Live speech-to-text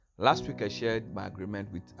Last week I shared my agreement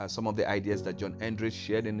with some of the ideas that John Eldredge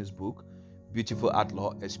shared in his book, Beautiful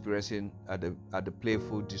Outlaw, Experiencing the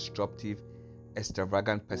Playful, Disruptive,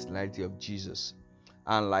 Extravagant Personality of Jesus.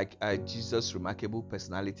 And like Jesus' remarkable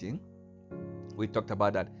personality, we talked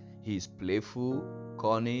about that he is playful,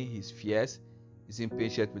 corny, he's fierce, he's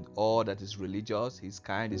impatient with all that is religious, he's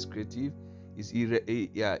kind, he's creative, he's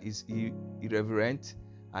irreverent,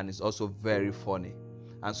 and he's also very funny.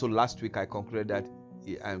 And so last week I concluded that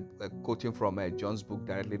I'm quoting from John's book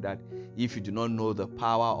directly, that if you do not know the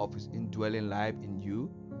power of his indwelling life in you,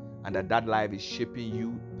 and that life is shaping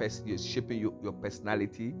you, is shaping your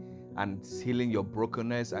personality, and healing your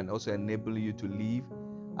brokenness, and also enabling you to live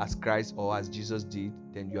as Christ or as Jesus did,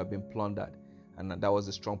 then you have been plundered. And that was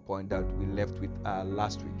a strong point that we left with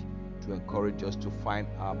last week, to encourage us to find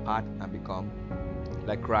our path and become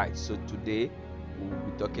like Christ. So today we'll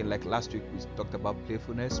be talking, like last week we talked about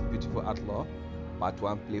playfulness, Beautiful Outlaw, part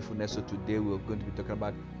 1, playfulness. So today we're going to be talking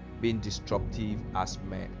about being disruptive as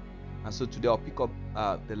men. And so today I'll pick up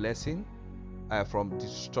the lesson from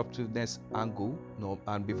disruptiveness angle.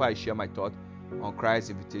 And before I share my thought on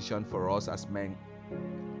Christ's invitation for us as men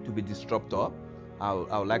to be disruptor, I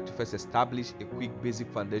would like to first establish a quick basic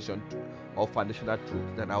foundation or foundational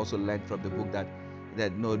truth that I also learned from the book, that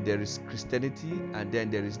no, there is Christianity and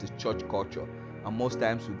then there is the church culture, and most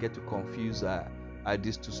times we get to confuse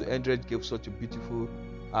these two. So Eldredge gave such a beautiful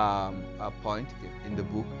point in the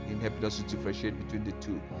book in helping us to differentiate between the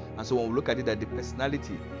two. And so when we look at it, that the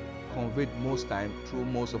personality conveyed most time through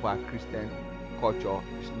most of our Christian culture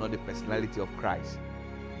is not the personality of Christ.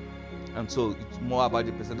 And so it's more about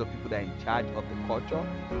the percent of people that are in charge of the culture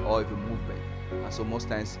or of a movement. And so most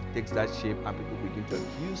times it takes that shape, and people begin to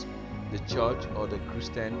accuse the church or the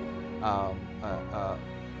Christian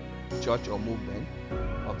church or movement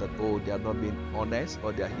of that, oh, they are not being honest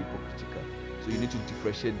or they are hypocritical. So you need to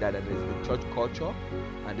differentiate that there's the church culture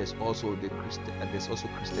and there's also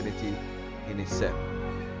Christianity in itself.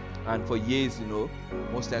 And for years,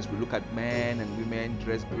 most times we look at men and women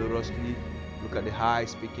dressed gloriously, look at the high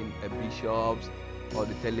speaking bishops or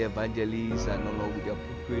the televangelists, and all with their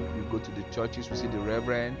pulpit. We go to the churches, we see the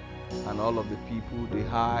reverend and all of the people, the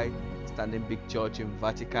high standing big church in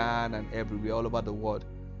Vatican and everywhere, all over the world,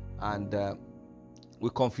 and we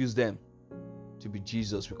confuse them to be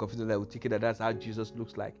Jesus. We confuse them, that we think that that's how Jesus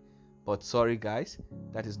looks like. But sorry guys,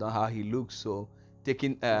 that is not how he looks. So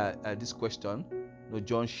taking this question,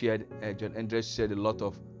 John Eldredge shared a lot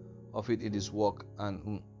of it in his work,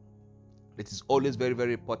 and it is always very,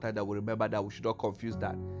 very important that we remember that we should not confuse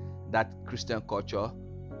that Christian culture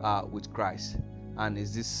with Christ. And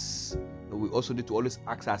is this, we also need to always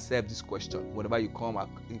ask ourselves this question whenever you come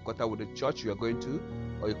in contact with the church you are going to,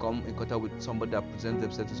 or you come in contact with somebody that presents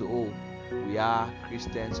themselves to say, oh, we are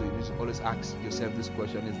Christians. So you need to always ask yourself this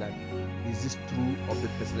question, is that, is this true of the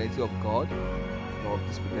personality of God, or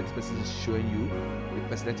this person is showing you the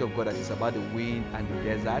personality of God, that is about the wind and the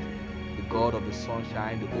desert, the God of the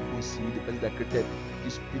sunshine, the open sea, the person that created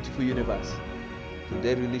this beautiful universe? So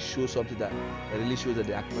they really show something that really shows that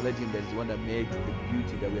they acknowledge him, that is the one that made the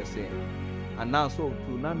beauty that we are saying. And now, so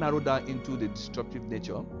to now narrow down into the disruptive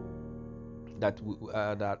nature that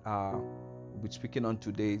we're speaking on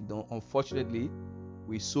today, unfortunately,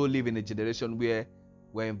 we so live in a generation where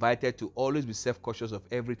we're invited to always be self-conscious of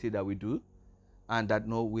everything that we do, and that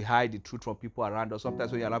we hide the truth from people around us.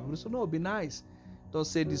 Sometimes when you're around people, so no, be nice, don't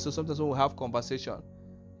say this. So sometimes when we have conversation,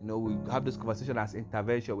 we have this conversation as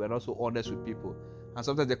intervention. We're not so honest with people, and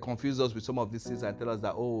sometimes they confuse us with some of these things and tell us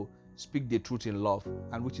that, oh, speak the truth in love,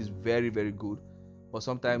 and which is very, very good. But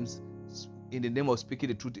sometimes in the name of speaking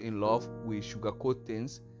the truth in love, we sugarcoat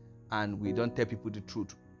things and we don't tell people the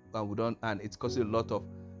truth, and it's causing a lot of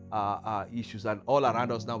issues. And all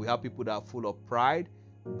around us now, we have people that are full of pride,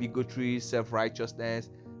 bigotry, self-righteousness,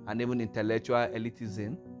 and even intellectual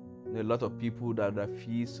elitism. A lot of people that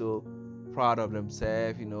feel so proud of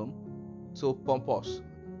themselves, so pompous,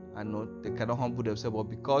 and they cannot humble themselves. But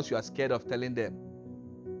because you are scared of telling them,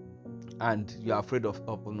 and you are afraid of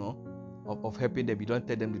helping them, you don't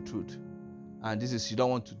tell them the truth. And this is, you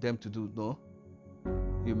don't want them to do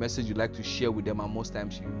your message you like to share with them, and most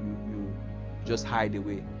times you just hide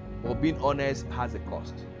away. But being honest has a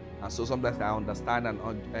cost. And so sometimes I understand, and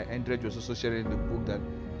Eldredge was also sharing in the book, that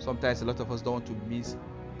sometimes a lot of us don't want to miss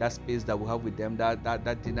that space that we have with them,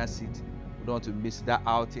 that dinner seat. We don't want to miss that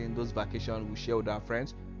outing, those vacations we share with our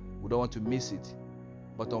friends. We don't want to miss it.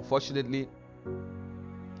 But unfortunately,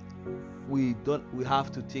 we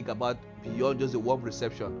have to think about beyond just the warm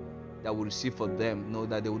reception that we receive for them.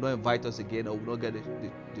 That they will not invite us again, or will not get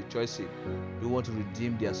the choice seat. We want to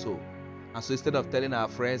redeem their soul. And so instead of telling our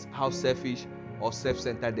friends how selfish or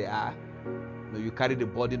self-centered they are, you carry the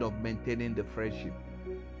burden of maintaining the friendship.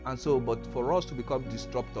 And so, but for us to become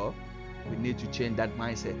disruptor, we need to change that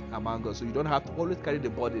mindset among us. So you don't have to always carry the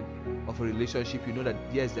burden of a relationship. You know that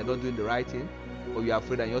yes, they're not doing the right thing, but you're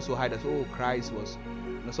afraid, and you also hide that, oh, Christ was,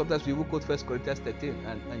 sometimes we will quote 1 Corinthians 13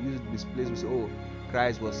 and use this place. We say, oh,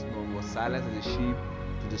 Christ was, was silenced as a sheep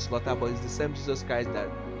to the slaughter, but it's the same Jesus Christ that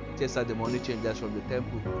chased out the money changers from the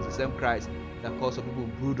temple. It's the same Christ that calls some people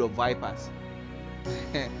brood of vipers.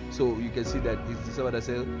 So you can see that it's the same that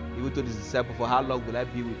says, he told his disciple, for how long will I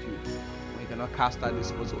be with you? You cannot cast out this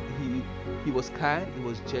spirit. So he was kind, he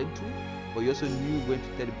was gentle, but he also knew when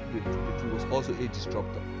to tell the truth. He was also a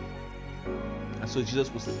disruptor. And so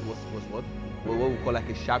Jesus was what we call like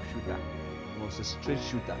a sharpshooter. He was a straight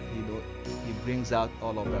shooter. He brings out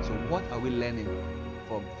all of that. So what are we learning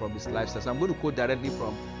from his lifestyle? So I'm going to quote directly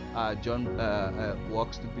from John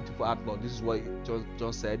Walks, the Beautiful Outlaw. This is what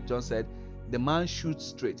John said. John said, the man shoots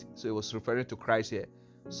straight. So he was referring to Christ here.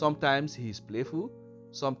 Sometimes he is playful,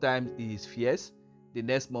 sometimes he is fierce, the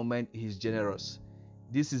next moment he is generous.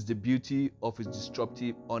 This is the beauty of his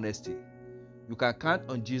disruptive honesty. You can count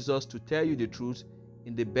on Jesus to tell you the truth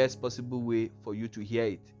in the best possible way for you to hear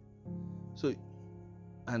it. So,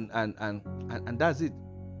 and that's it.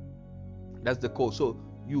 That's the call. So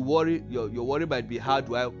you worry, your worry might be, how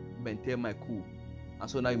do I maintain my cool? And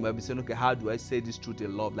so now you might be saying, okay, how do I say this truth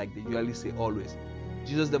in love, like they usually say always?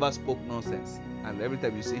 Jesus never spoke nonsense, and every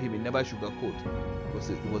time you see him, he never sugarcoat.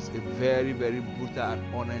 He was a very, very brutal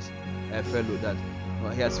and honest fellow that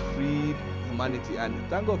he has freed humanity. And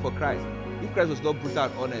thank God for Christ. If Christ was not brutal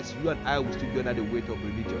and honest, you and I would still be under the weight of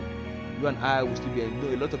religion. You and I would still be,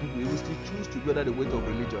 a lot of people will still choose to be under the weight of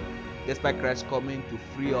religion. Despite Christ coming to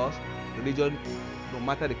free us, religion, no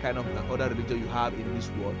matter the kind of other religion you have in this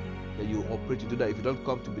world, that you operate to do that, if you don't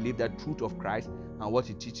come to believe that truth of Christ and what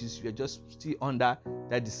he teaches, you're just still under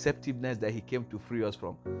that deceptiveness that he came to free us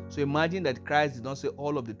from. So imagine that Christ did not say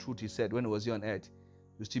all of the truth he said when he was here on earth.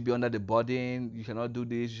 You still be under the burden, you cannot do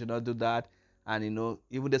this, you should not do that. And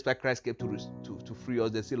even despite Christ came to free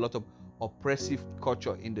us, there's still a lot of oppressive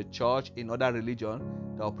culture in the church, in other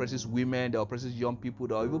religion, that oppresses women, that oppresses young people,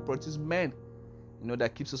 that even oppresses men,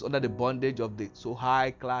 that keeps us under the bondage of the so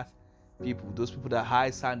high class people, those people that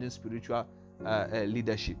high sounding spiritual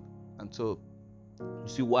leadership. And so you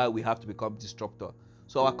see why we have to become disruptor.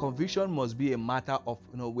 So our conviction must be a matter of,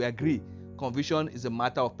 we agree, conviction is a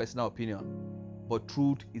matter of personal opinion, but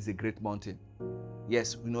truth is a great mountain.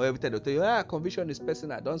 Yes, every time they'll tell you, conviction is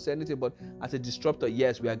personal, don't say anything. But as a disruptor,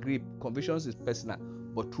 yes, we agree, conviction is personal,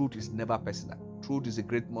 but truth is never personal. Truth is a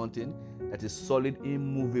great mountain that is solid,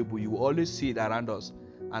 immovable. You will always see it around us.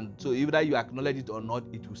 And so either you acknowledge it or not,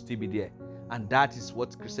 it will still be there. And that is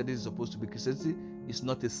what Christianity is supposed to be. Christianity is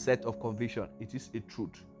not a set of conviction. It is a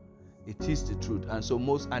truth. It is the truth. And so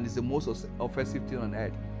it's the most offensive thing on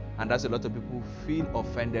earth. And that's a lot of people feel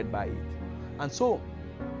offended by it. And so,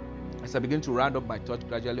 as I begin to round up my thoughts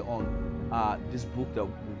gradually on this book that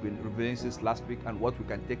we've been reviewing since last week, and what we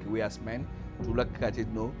can take away as men to look at it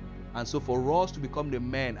now. And so for us to become the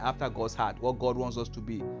men after God's heart, what God wants us to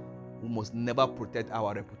be, we must never protect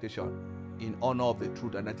our reputation in honor of the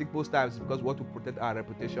truth. And I think most times, because we want to protect our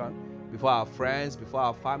reputation before our friends, before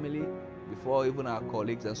our family, before even our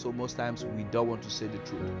colleagues, and so most times we don't want to say the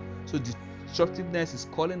truth. So disruptiveness is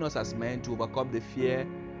calling us as men to overcome the fear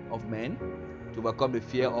of men, to overcome the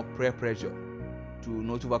fear of peer pressure,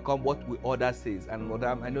 to overcome what others says. And what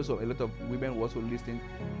I know, so a lot of women who also listening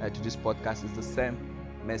to this podcast is the same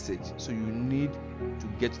message. So you need to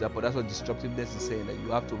get to that point. That's what disruptiveness is saying, that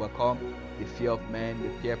you have to overcome the fear of men, the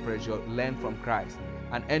peer pressure, learn from Christ.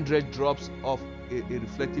 And Eldredge drops off a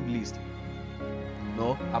reflective list,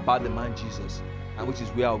 about the man Jesus, and which is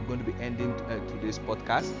where I'm going to be ending today's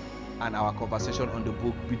podcast and our conversation on the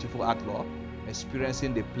book Beautiful Outlaw,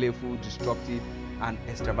 experiencing the playful, disruptive, and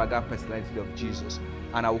extravagant personality of Jesus.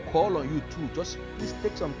 And I will call on you too, just please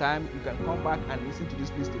take some time. You can come back and listen to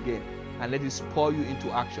this list again and let it spur you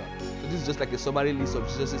into action. So this is just like a summary list of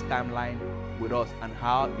Jesus' timeline with us, and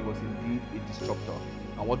how he was indeed a disruptor,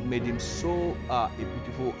 and what made him so a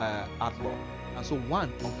beautiful outlaw. And so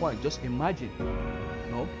one on point, just imagine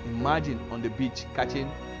on the beach catching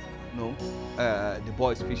the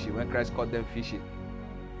boys fishing when Christ caught them fishing.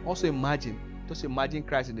 Also imagine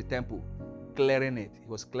Christ in the temple clearing it. He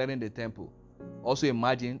was clearing the temple. Also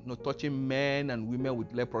imagine touching men and women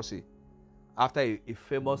with leprosy after a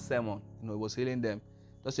famous sermon. He was healing them.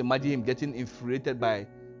 Just imagine him getting infuriated by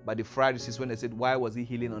the Pharisees when they said, why was he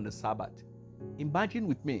healing on the Sabbath? Imagine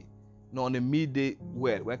with me, on the midday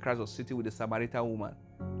well, when Christ was sitting with the Samaritan woman.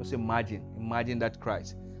 Just imagine that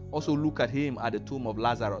Christ. Also look at him at the tomb of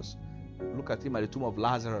Lazarus. Look at him at the tomb of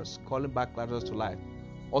Lazarus, calling back Lazarus to life.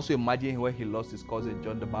 Also imagine when he lost his cousin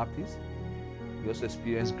John the Baptist. He also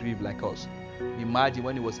experienced grief like us. Imagine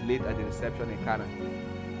when he was late at the reception in Cana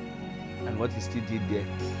and what he still did there,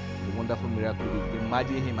 the wonderful miracle.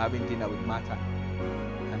 Imagine him having dinner with Martha.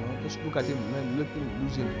 And just look at him,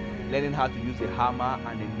 learning how to use a hammer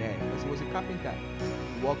and a nail. Because he was a carpenter.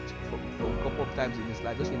 He worked for a couple of times in his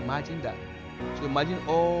life. Just imagine that. So imagine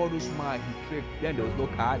all those miles he trekked. Then there was no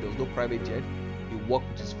car, there was no private jet. He walked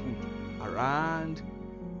with his foot around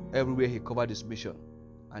everywhere he covered his mission.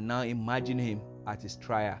 And now imagine him at his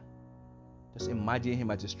trial. Just imagine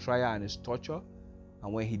him at his trial and his torture.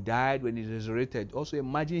 And when he died, when he resurrected, also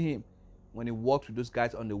imagine him when he walked with those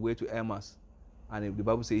guys on the way to Emmaus. And the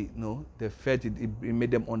Bible says, no, they felt it, it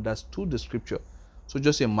made them understood the scripture. So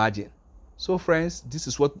just imagine. So friends, this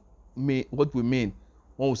is what we mean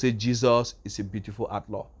when we say Jesus is a beautiful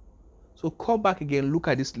outlaw. So come back again, look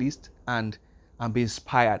at this list and be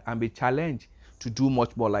inspired and be challenged to do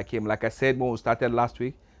much more like him. Like I said when we started last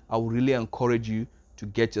week, I would really encourage you to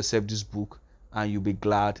get yourself this book and you'll be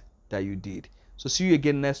glad that you did. So see you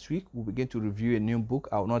again next week. We'll begin to review a new book.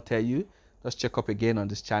 I will not tell you. Just check up again on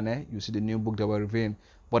this channel. You'll see the new book that we're reviewing.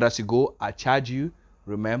 But as you go, I charge you,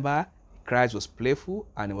 remember, Christ was playful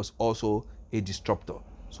and he was also a disruptor.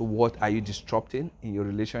 So what are you disrupting in your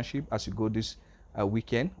relationship as you go this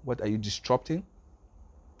weekend? What are you disrupting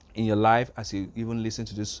in your life as you even listen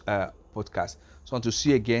to this podcast? So until see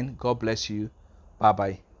you again, God bless you.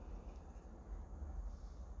 Bye-bye.